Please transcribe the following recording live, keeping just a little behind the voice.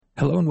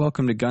Hello and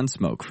welcome to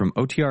Gunsmoke from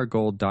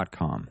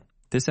OTRGold.com.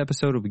 This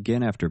episode will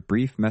begin after a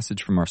brief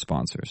message from our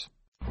sponsors.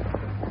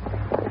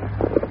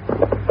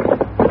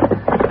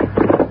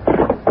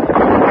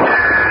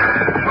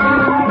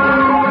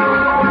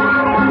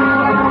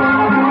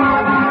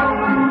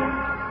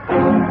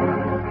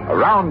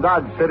 Around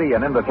Dodge City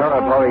and in the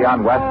territory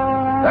on West,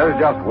 there's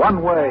just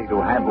one way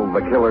to handle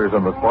the killers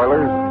and the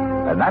spoilers,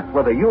 and that's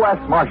with a U.S.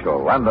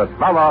 Marshal and the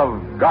smell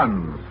of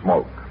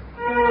Gunsmoke.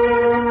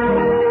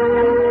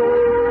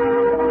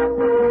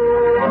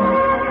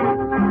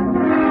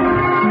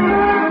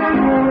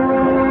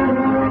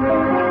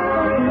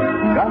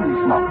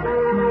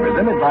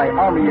 Presented by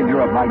Army in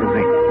Europe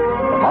magazine,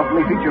 the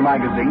monthly feature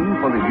magazine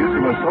for the use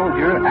of a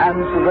soldier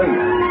and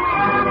civilian.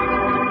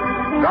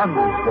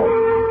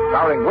 Gunsmoke,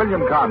 starring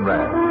William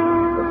Conrad,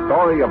 the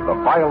story of the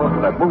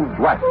violence that moved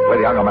west with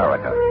young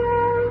America,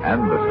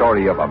 and the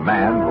story of a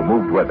man who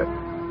moved with it.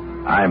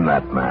 I'm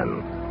that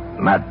man,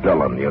 Matt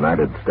Dillon,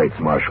 United States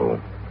Marshal.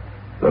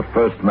 The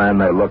first man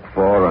they look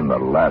for and the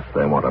last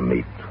they want to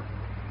meet.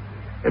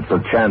 It's a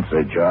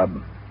chancy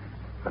job,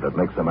 and it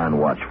makes a man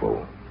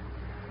watchful.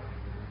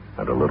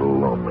 And a little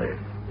lonely.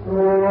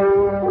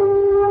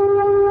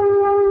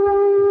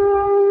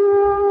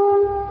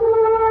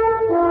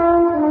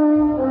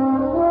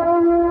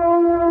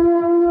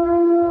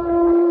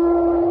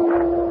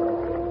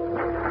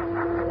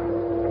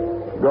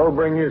 Go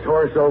bring his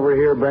horse over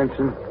here,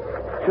 Benson.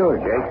 Sure,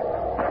 Jake.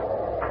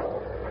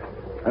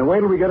 And wait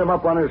till we get him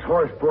up on his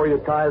horse before you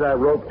tie that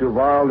rope,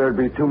 Duval. There'd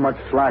be too much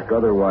slack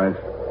otherwise.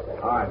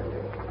 All right.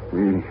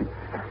 We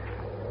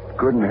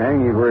couldn't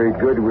hang you very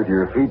good with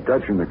your feet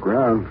touching the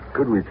ground,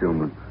 could we,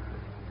 Tillman?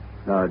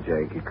 No,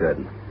 Jake, you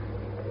couldn't.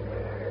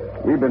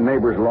 We've been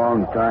neighbors a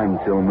long time,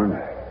 Tillman.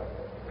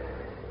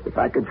 If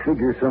I could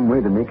figure some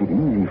way to make it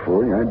easy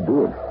for you, I'd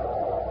do it.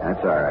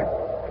 That's all right.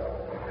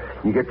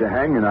 You get to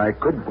hanging, I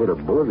could put a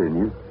bullet in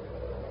you.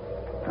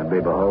 I'd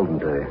be beholden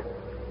to you.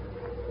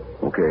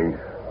 Okay.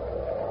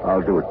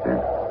 I'll do it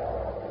then.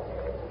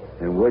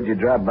 And would you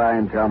drop by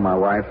and tell my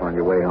wife on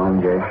your way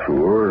home, Jake?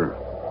 Sure.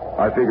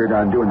 I figured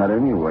on doing that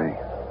anyway.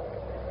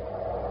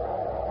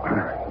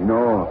 You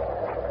know,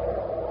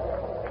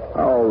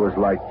 I always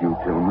liked you,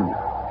 Tillman.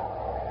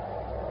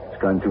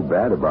 It's kind of too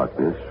bad about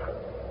this.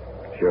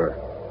 Sure.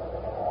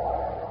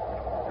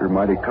 You're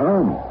mighty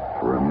calm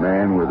for a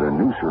man with a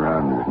noose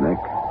around his neck.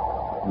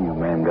 You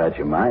men got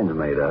your minds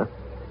made up.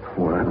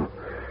 Well,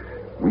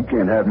 we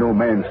can't have no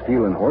man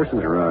stealing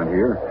horses around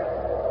here.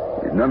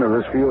 None of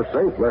us feel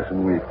safe less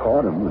than we've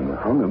caught him and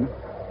hung him.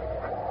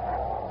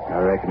 I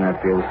reckon I'd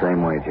feel the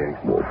same way,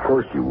 Jake. Well, of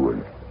course you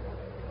would.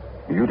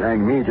 You'd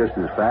hang me just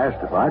as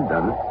fast if I'd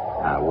done it.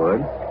 I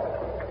would.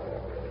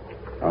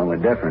 Only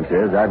difference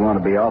is I'd want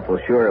to be awful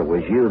sure it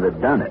was you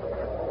that done it.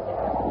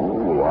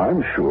 Oh, well,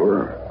 I'm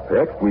sure.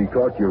 Heck, we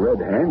caught you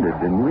red-handed,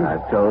 didn't we?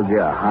 I've told you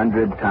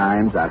 100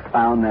 times. I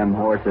found them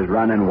horses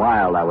running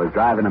wild. I was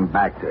driving them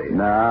back to you.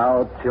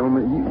 Now,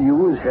 Tillman, you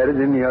was headed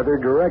in the other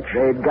direction.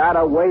 They'd got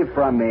away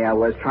from me. I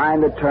was trying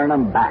to turn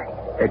them back.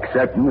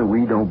 Excepting that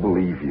we don't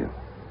believe you.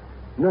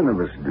 None of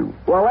us do.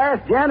 Well,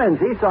 ask Jennings.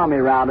 He saw me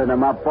rounding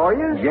them up for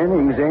you.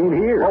 Jennings ain't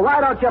here. Well, why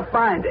don't you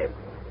find him?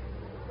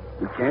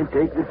 We can't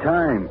take the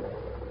time.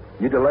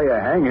 You delay a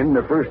hanging,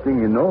 the first thing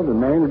you know, the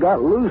man's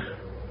got loose.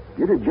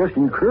 You'd have just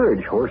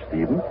encouraged horse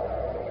thieving.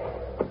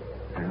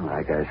 Well,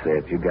 like I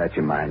said, you got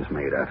your minds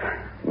made up.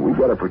 We've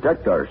got to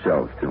protect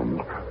ourselves,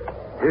 Tillman.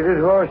 Here's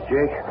his horse,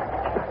 Jake.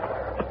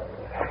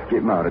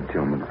 Get mounted,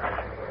 Tillman.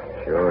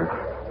 Sure.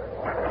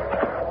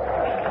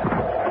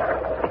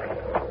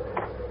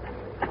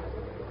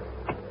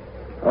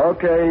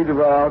 Okay,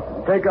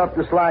 Duval. Take up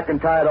the slack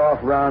and tie it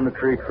off around the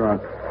tree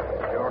trunk.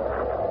 Sure.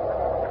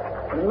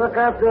 Look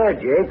up there,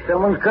 Jake.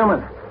 Someone's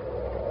coming.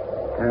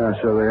 Yeah,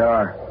 so they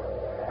are.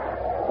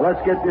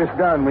 Let's get this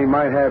done. We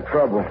might have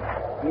trouble.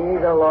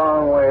 He's a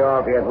long way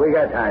off yet. We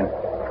got time.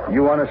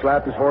 You want to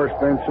slap his horse,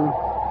 Benson?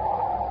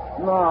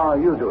 No,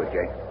 you do it,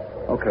 Jake.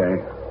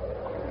 Okay.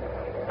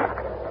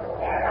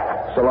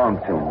 So long,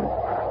 Tillman.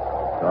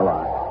 So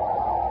long.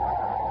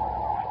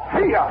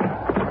 Hey-ya!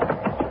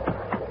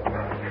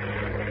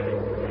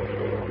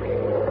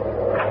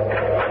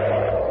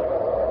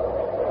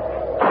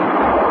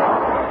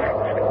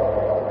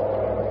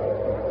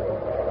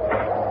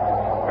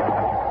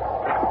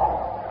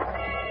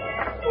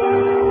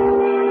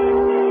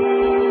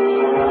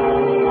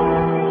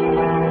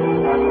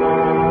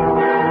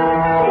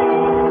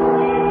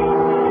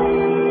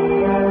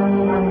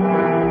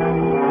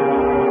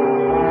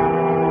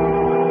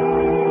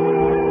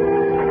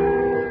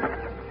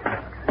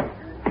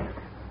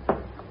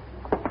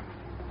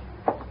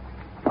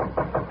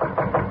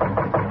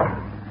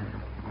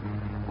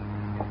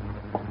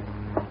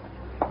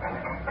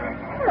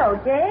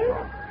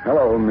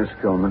 Hello, Miss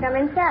Tillman. Come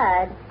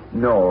inside.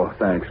 No,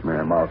 thanks,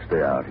 ma'am. I'll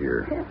stay out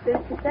here. Just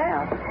suit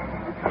yourself.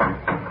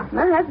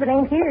 My husband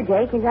ain't here,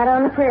 Jake. He's out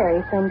on the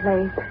prairie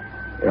someplace.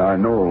 Yeah, I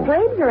know.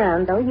 Slade's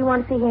around, though. You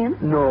want to see him?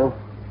 No,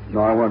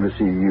 I want to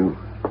see you.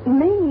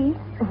 Me?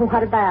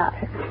 What about?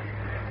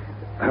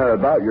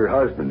 About your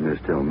husband, Miss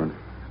Tillman.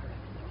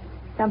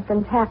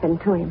 Something's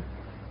happened to him.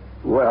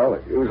 Well,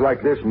 it was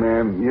like this,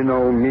 ma'am. You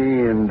know,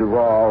 me and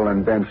Duval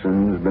and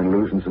Benson's been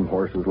losing some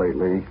horses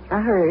lately.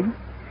 I heard.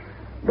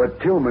 But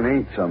Tillman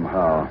ain't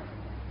somehow.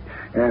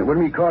 And when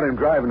we caught him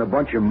driving a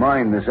bunch of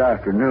mine this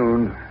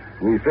afternoon,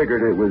 we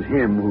figured it was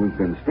him who's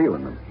been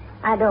stealing them.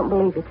 I don't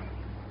believe it.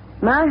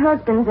 My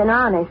husband's an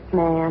honest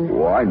man.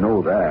 Oh, I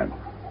know that.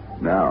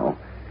 Now,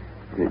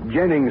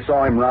 Jennings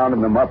saw him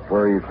rounding them up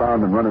where he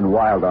found them running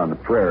wild on the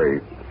prairie.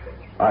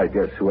 I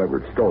guess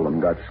whoever stole them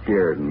got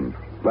scared and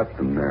left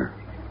them there.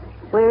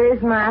 Where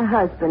is my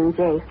husband,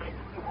 Jake?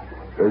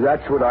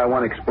 That's what I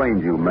want to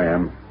explain to you,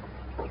 ma'am.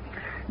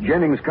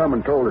 Jennings come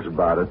and told us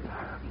about it,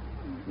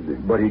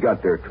 but he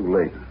got there too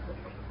late.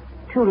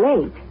 Too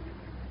late?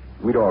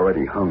 We'd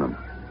already hung him.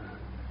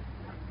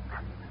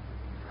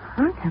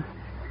 Hung him?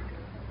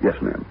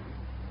 Yes, ma'am.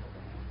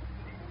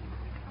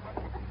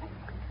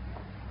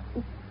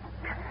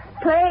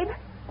 Plague?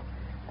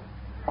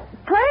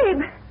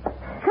 Plague!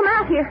 Come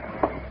out here.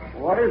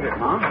 What is it,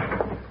 Mom?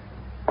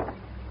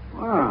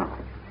 Oh.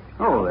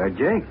 Oh, there,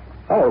 Jake.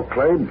 Hello,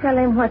 Clabe. Tell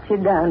him what you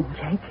done,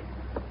 Jake.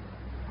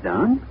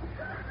 Done?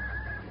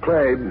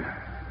 Clabe,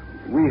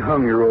 we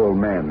hung your old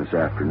man this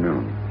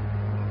afternoon.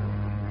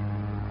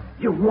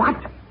 You what?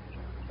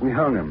 We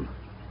hung him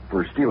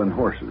for stealing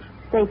horses.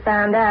 They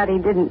found out he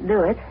didn't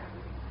do it.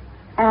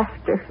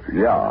 After.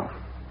 Yeah.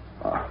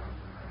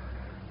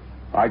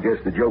 I guess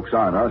the joke's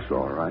on us,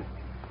 all right.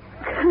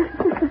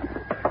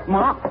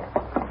 Ma?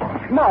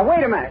 Ma,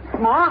 wait a minute.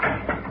 Ma?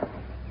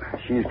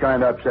 She's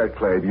kind of upset,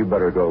 Clabe. You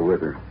better go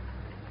with her.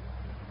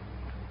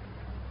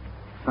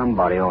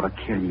 Somebody ought to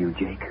kill you,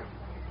 Jake.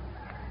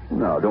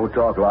 No, don't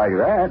talk like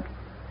that.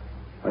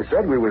 I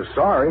said we were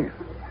sorry.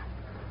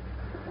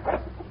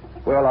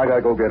 Well, I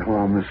gotta go get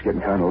home. It's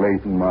getting kind of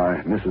late, and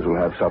my missus will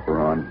have supper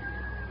on.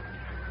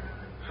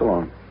 So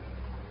long.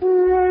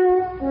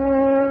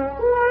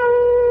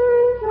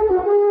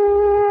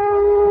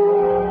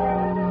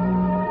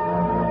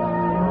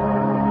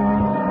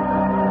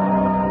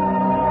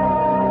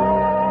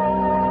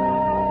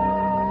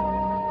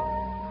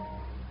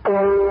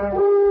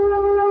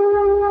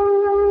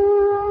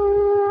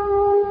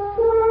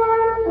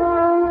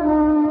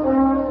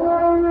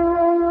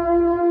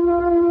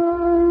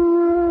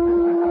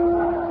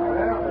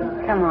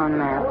 Come on,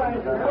 Matt.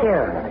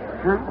 Sure.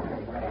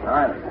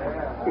 Huh?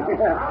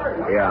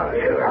 Yeah,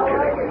 sure,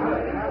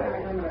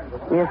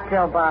 Kitty. You're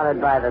still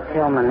bothered by the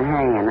Tillman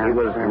hanging, He huh?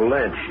 was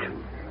lynched.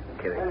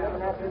 Kitty.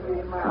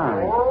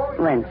 Oh,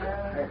 lynched.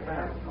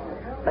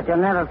 But you'll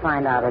never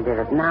find out who did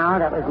it now.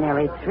 That was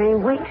nearly 3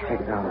 weeks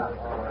ago.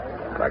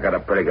 I got a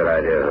pretty good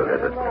idea who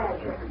did it.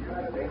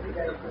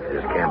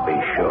 Just can't be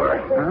sure.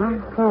 Huh?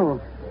 Who?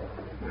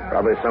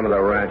 Probably some of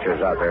the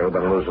ranchers out there who've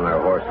been losing their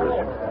horses.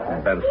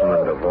 Benson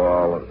and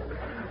Duvall and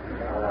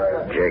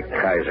Jake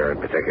Kaiser in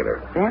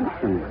particular.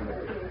 Benson.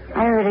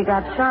 I heard he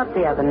got shot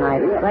the other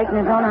night, right in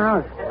his own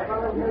house.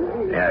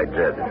 Yeah, I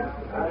did.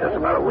 Just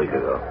about a week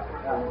ago.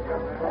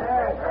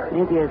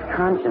 Maybe his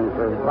conscience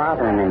was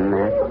bothering him,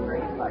 Matt.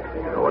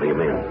 What do you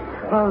mean?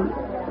 Well,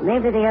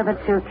 maybe the other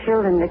two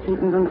killed him to keep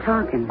him from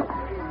talking.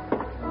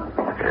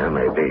 Yeah,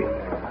 maybe.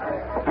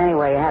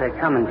 Anyway, he had it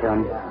coming to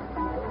him.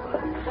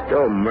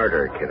 Still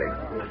murder, Kitty.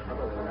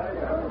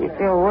 You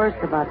feel worse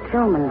about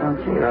Tillman, don't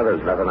you? You know,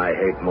 there's nothing I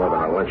hate more than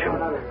a lynching.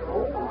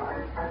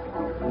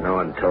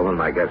 Knowing Tillman,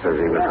 my guess is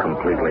he was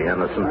completely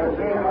innocent.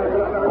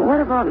 What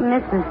about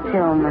Mrs.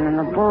 Tillman and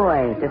the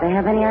boy? Do they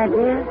have any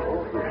ideas?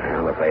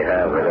 Well, if they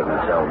have, they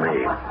didn't tell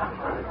me.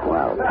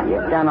 Well,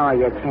 you've done all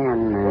you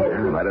can, Matt.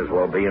 Might as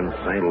well be in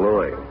St.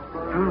 Louis.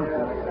 Oh.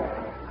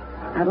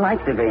 I'd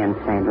like to be in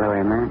St.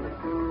 Louis, Matt.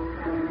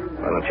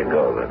 Why don't you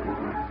go, then?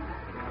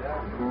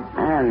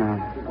 I don't know.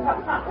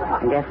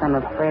 I guess I'm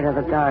afraid of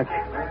the dark.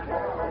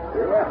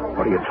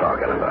 What are you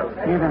talking about?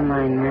 Never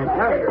mind, Matt.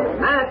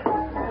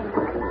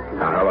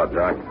 Hello,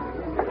 Doc.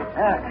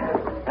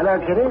 Hello,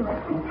 Kitty.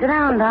 Sit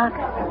down, Doc.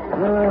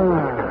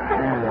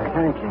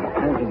 Thank you.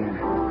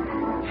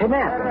 Say,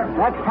 Matt,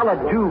 that fella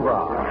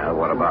Duval.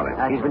 What about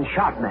it? He's been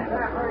shot, Matt.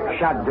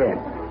 Shot dead.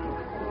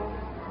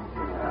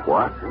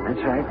 What?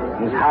 That's right.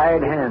 His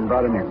hired hand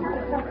brought him in.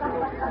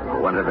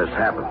 When did this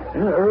happen?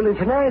 Early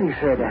tonight, he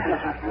said.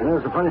 You know,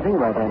 it's the funny thing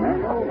about that,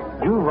 man.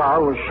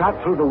 Duval was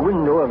shot through the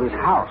window of his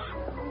house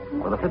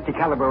with a .50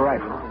 caliber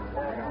rifle.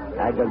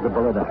 I dug the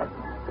bullet out.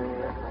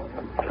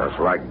 Just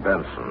like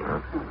Benson,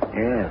 huh?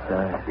 Yes,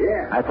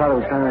 I thought it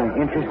was kind of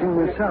interesting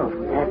myself.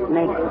 That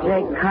makes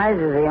Jake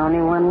Kaiser the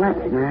only one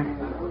left, Matt.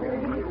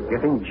 You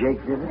think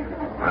Jake did it?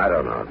 I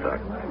don't know, Doc.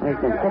 He's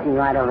been sitting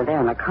right over there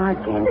in the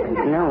card game since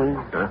noon.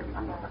 Huh?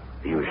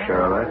 You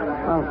sure of that?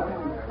 Well,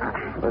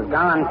 he was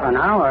gone for an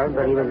hour,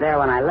 but he was there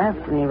when I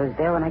left, and he was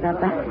there when I got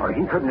back. Or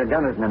he couldn't have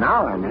done it in an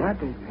hour,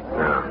 Matt.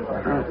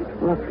 No.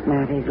 Look,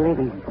 Matt, he's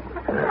leaving.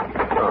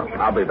 Oh,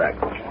 I'll be back.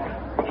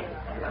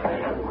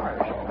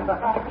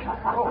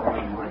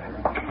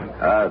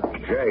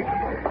 Jake.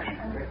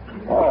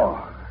 Oh,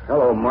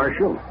 hello,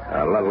 Marshal.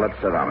 Let's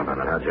sit down a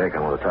minute, huh, Jake? I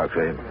want to talk to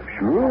you.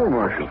 Sure,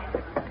 Marshal.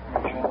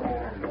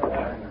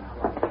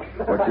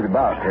 What's it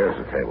about? Here's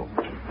the table.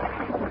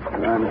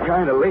 I'm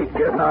kind of late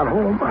getting out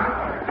home.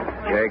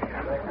 Jake,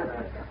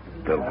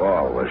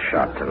 Duvall was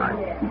shot tonight.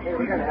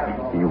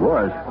 He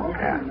was?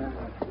 Yeah.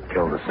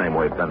 Killed the same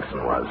way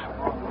Benson was.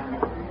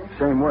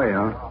 Same way,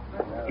 huh?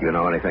 You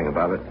know anything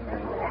about it?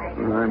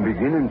 I'm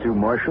beginning to,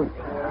 Marshal.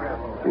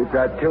 It's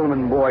that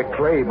Tillman boy,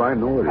 Clabe. I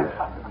know it is.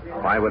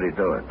 Why would he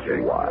do it,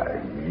 Jake?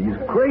 Why, he's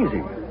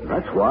crazy.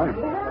 That's why.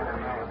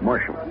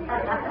 Marshal,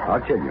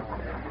 I'll tell you.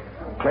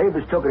 Clabe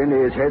has took it into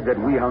his head that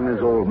we hung his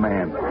old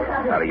man.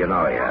 How do you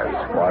know he has?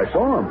 Well, I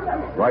saw him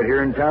right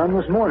here in town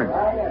this morning.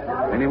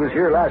 And he was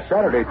here last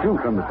Saturday, too,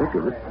 come to think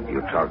of it.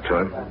 You talked to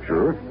him?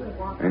 Sure.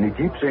 And he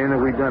keeps saying that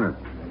we done it.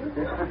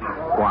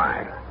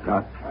 Why?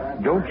 Now,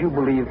 don't you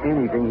believe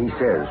anything he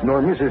says,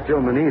 nor Mrs.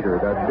 Tillman either,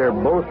 that they're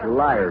both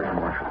liars,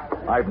 Marshal.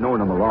 I've known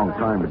them a long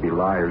time to be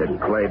liars. Did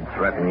Clabe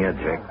threaten you,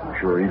 Jake?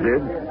 Sure he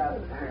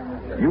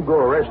did. You go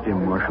arrest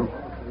him, Marshal.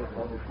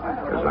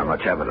 There's not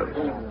much evidence.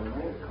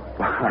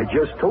 I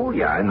just told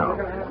you. Yeah, I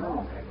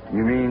know.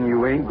 You mean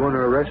you ain't going to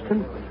arrest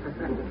him?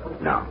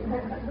 No.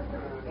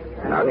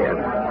 Not yet.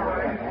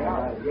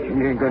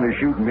 He ain't going to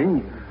shoot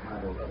me.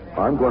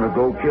 I'm going to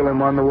go kill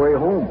him on the way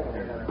home.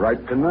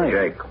 Right tonight.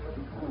 Jake,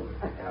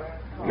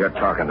 you're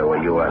talking to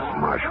a U.S.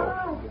 Marshal.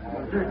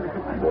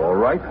 All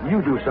right.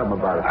 You do something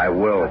about it. I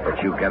will,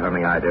 but you get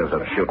any ideas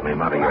of shooting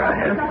him out of your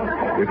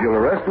head. If you'll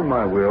arrest him,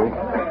 I will.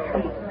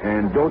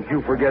 And don't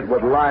you forget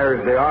what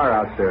liars they are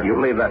out there.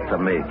 You leave that to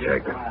me,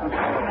 Jake.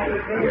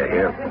 You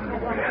hear?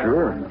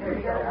 Sure.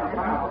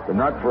 But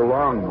not for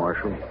long,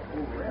 Marshal.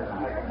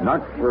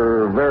 Not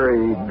for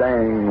very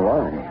dang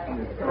long.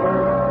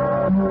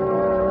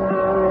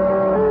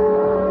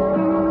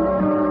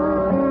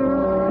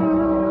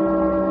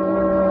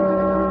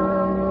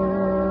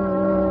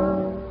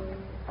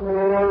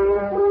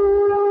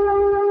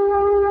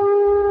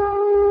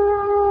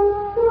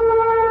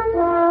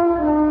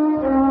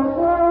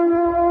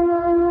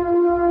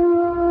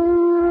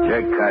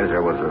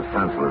 Kaiser was a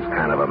senseless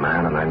kind of a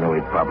man, and I knew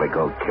he'd probably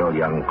go kill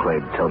young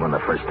Clabe Tillman the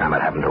first time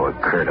it happened to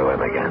occur to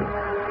him again.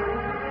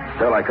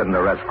 Still, I couldn't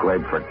arrest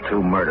Clabe for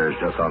 2 murders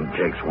just on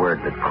Jake's word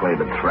that Clabe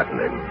had threatened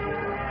him.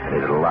 I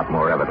needed a lot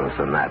more evidence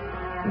than that,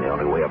 and the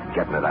only way of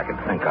getting it I could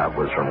think of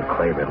was from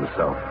Clabe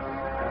himself.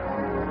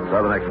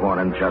 So the next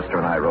morning, Chester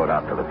and I rode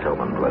out to the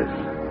Tillman place.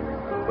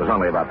 It was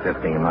only about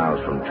 15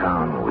 miles from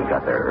town, and we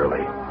got there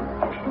early.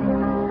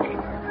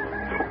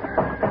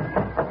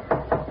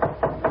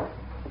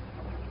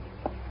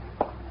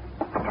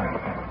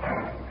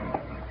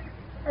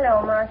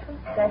 Hello, Marshal.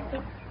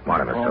 Chester.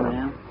 Morning, Miss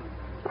Tillman.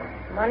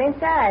 Come on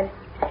inside.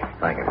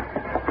 Thank you.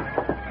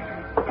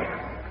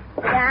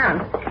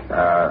 Down.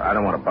 I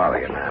don't want to bother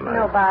you, ma'am.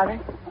 No bother.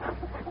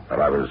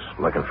 Well, I was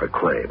looking for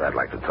Clabe. I'd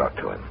like to talk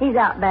to him. He's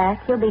out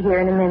back. He'll be here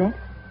in a minute.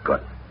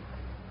 Good.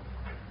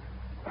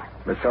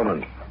 Miss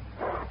Tillman,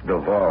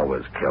 Duvall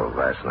was killed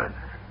last night.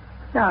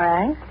 All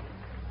right.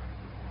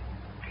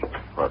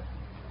 Well,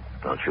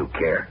 don't you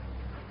care?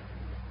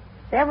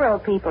 Several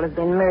people have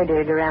been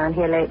murdered around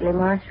here lately,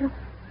 Marshal,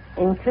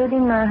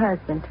 including my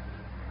husband.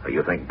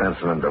 You think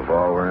Benson and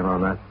Duvall were in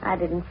on that? I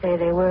didn't say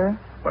they were.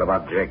 What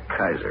about Jake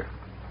Kaiser?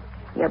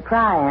 You're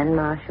prying,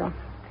 Marshal.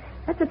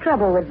 That's the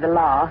trouble with the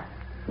law.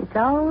 It's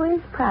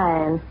always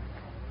prying.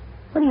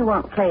 What do you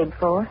want Clabe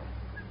for?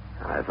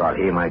 I thought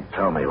he might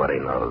tell me what he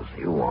knows.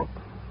 You won't.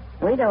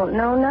 We don't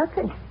know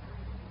nothing.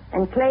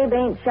 And Clabe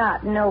ain't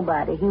shot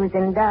nobody. He was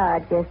in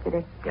Dodge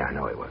yesterday. Yeah, I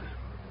know he was.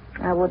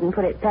 I wouldn't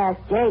put it past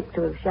Jake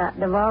to have shot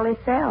Duvall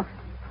himself.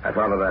 I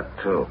thought of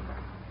that, too.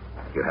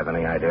 You have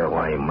any idea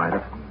why he might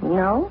have?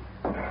 No?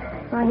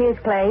 Well, here's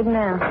Clabe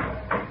now.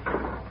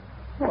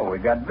 Oh, we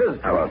got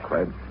visitors. Hello,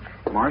 Clabe.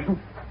 Marshal?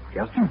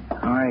 Chester?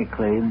 All right,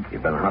 Clabe. You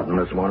been hunting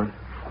this morning?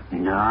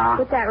 Nah.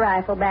 Put that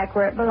rifle back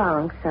where it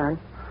belongs, son.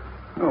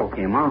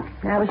 Okay, Mom.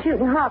 I was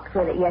shooting hawks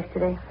with it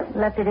yesterday.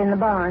 Left it in the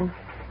barn.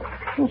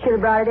 You should have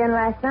brought it in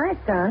last night,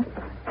 son.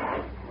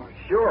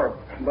 Sure,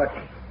 but...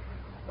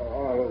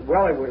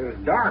 well, it was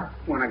dark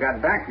when I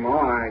got back,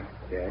 Ma. I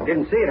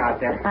didn't see it out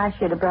there. I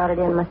should have brought it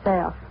in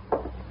myself.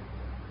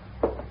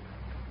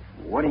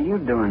 What are you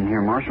doing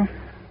here, Marshal?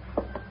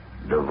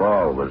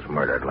 Duvall was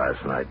murdered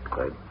last night,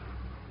 Clabe.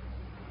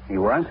 He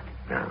was?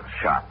 Yeah,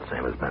 shot,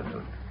 same as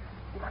Benson.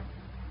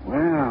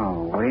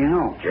 Well, what do you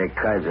know? Jake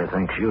Kaiser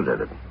thinks you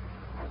did it.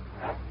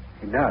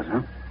 He does,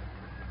 huh?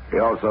 He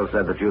also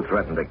said that you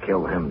threatened to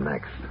kill him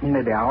next.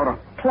 Maybe I ought to.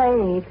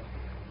 Clabe,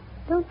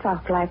 don't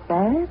talk like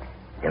that.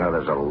 You know,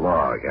 there's a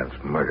law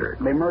against murder.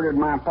 They murdered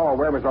my pa.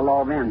 Where was the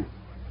law then?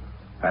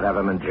 I'd have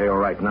him in jail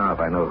right now if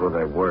I knew who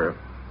they were.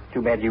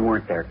 Too bad you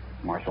weren't there,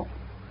 Marshal.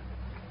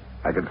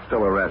 I could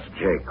still arrest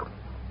Jake.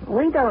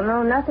 We don't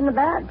know nothing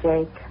about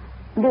Jake.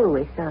 Do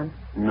we, son?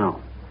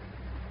 No.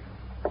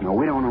 No,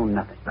 we don't know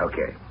nothing.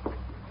 Okay.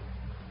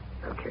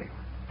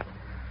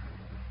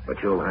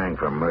 But you'll hang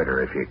for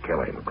murder if you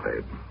kill him,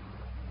 Clabe.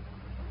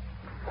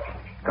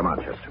 Come on,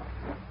 Chester.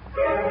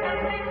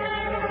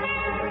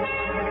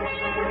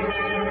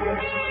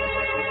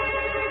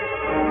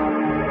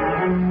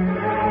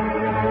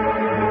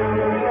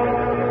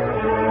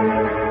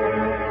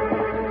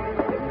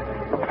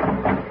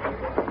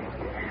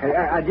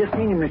 I just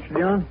seen him, Mr.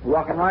 Dillon,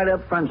 walking right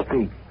up Front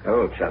Street.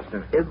 Oh,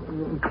 Chester.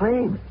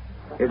 Clay.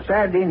 It's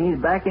Saturday, and he's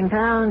back in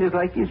town, just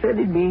like you said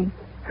he'd be.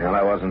 Well,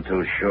 I wasn't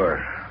too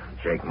sure.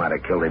 Jake might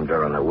have killed him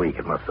during the week.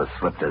 It must have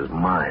slipped his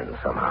mind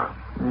somehow.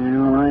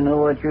 Well, I know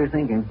what you're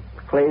thinking.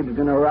 Clave's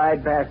going to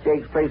ride past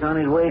Jake's place on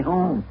his way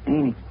home,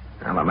 ain't he?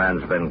 Well, the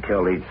man's been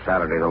killed each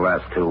Saturday the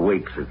last 2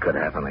 weeks. It could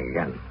happen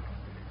again.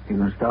 You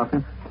going to stop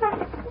him?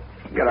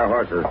 Get our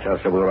horses,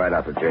 Chester. We'll ride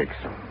out to Jake's.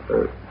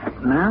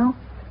 Now?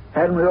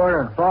 Hadn't we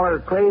ought to follow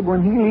Clave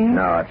when he leaves?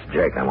 No, it's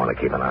Jake I want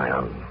to keep an eye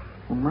on.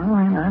 Well,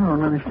 I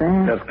don't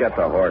understand. Just get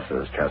the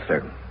horses,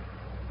 Chester.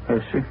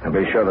 Yes, sir. And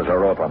be sure there's a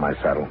rope on my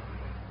saddle.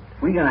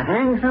 We going to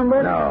hang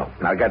somebody? No.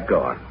 Now get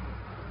going.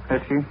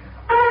 Yes, sir.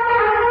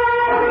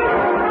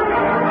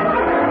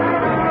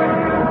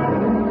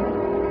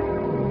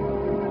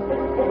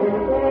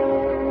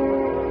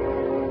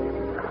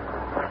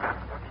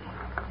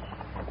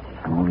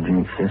 Old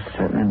Jake's just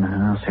sitting in the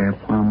house there,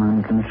 plumb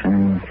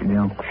unconcerned, Mr.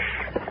 Dill.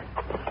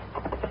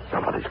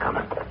 Somebody's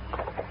coming.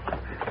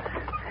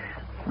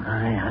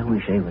 I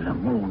wish they was a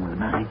moving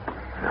tonight.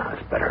 No,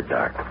 it's better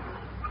dark.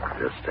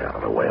 Just stay out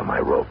of the way of my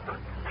rope.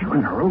 You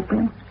going to rope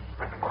him?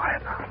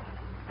 Quiet now.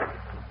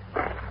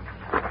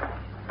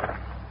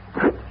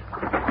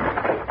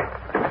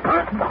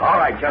 All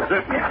right,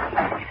 Chester.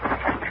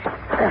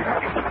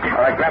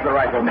 All right, grab the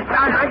rifle.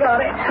 I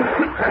got it.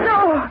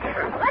 No!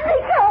 Let me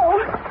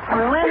go!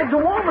 I landed the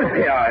woman.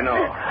 Yeah, I know.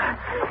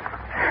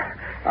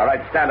 All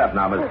right, stand up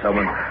now, Miss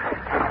Tillman.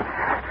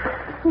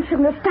 You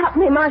shouldn't have stopped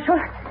me, Marshal.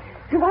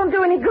 It won't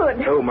do any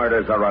good. 2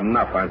 murders are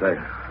enough, aren't they?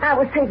 I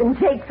was saving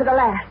Jake for the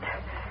last.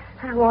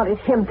 I wanted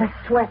him to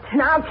sweat,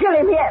 and I'll kill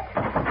him yet.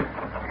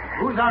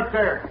 Who's out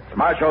there? It's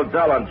Marshal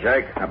Dillon,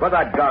 Jake. Now put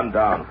that gun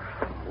down.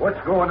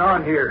 What's going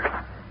on here?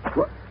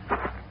 What?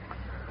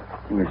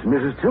 It's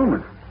Mrs.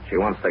 Tillman. She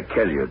wants to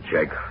kill you,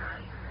 Jake.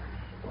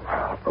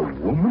 A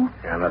woman?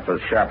 And that's a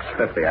sharp's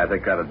 50. I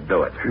think that'd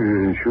do it.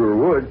 Sure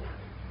would.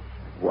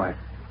 Why,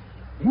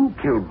 you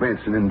killed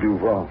Benson and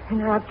Duval.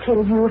 And I'll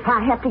kill you if I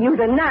have to use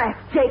a knife,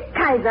 Jake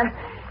Kaiser.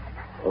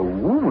 A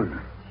woman?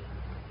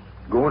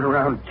 Going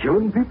around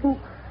killing people?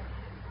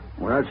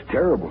 Well, that's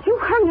terrible. You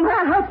hung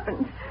my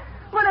husband.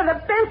 One of the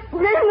best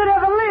men that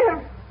ever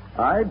lived.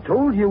 I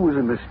told you it was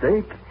a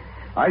mistake.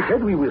 I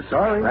said we were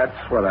sorry. That's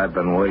what I've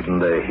been waiting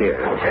to hear,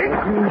 Jake.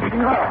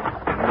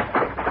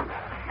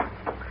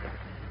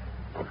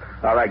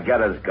 All right,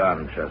 get his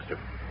gun, Chester.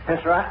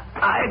 That's right.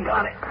 I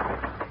got it.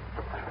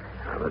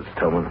 Now, Miss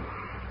Tillman,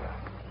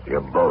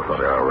 you're both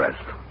under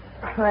arrest.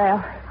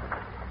 Well,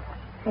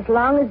 as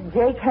long as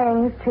Jake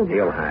hangs, too.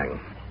 He'll hang.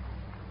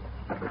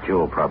 But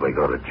you'll probably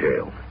go to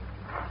jail.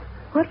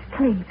 What's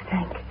Cleve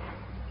think?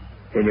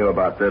 He knew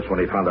about this when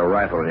he found a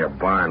rifle in your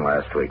barn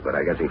last week, but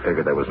I guess he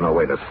figured there was no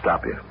way to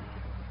stop you.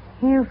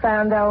 You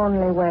found the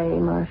only way,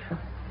 Marshal.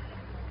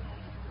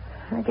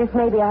 I guess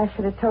maybe I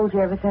should have told you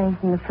everything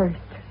from the first.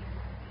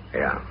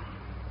 Yeah.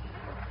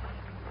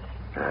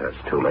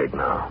 It's too late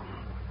now.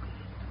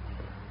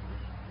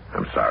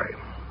 I'm sorry.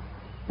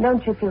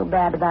 Don't you feel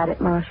bad about it,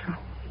 Marshal.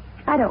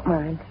 I don't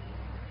mind.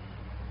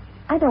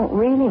 I don't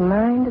really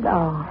mind at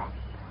all.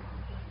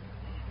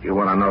 You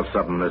want to know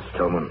something, Miss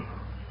Tillman?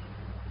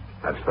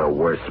 That's the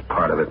worst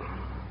part of it.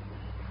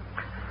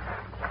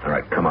 All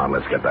right, come on,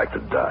 let's get back to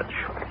Dodge.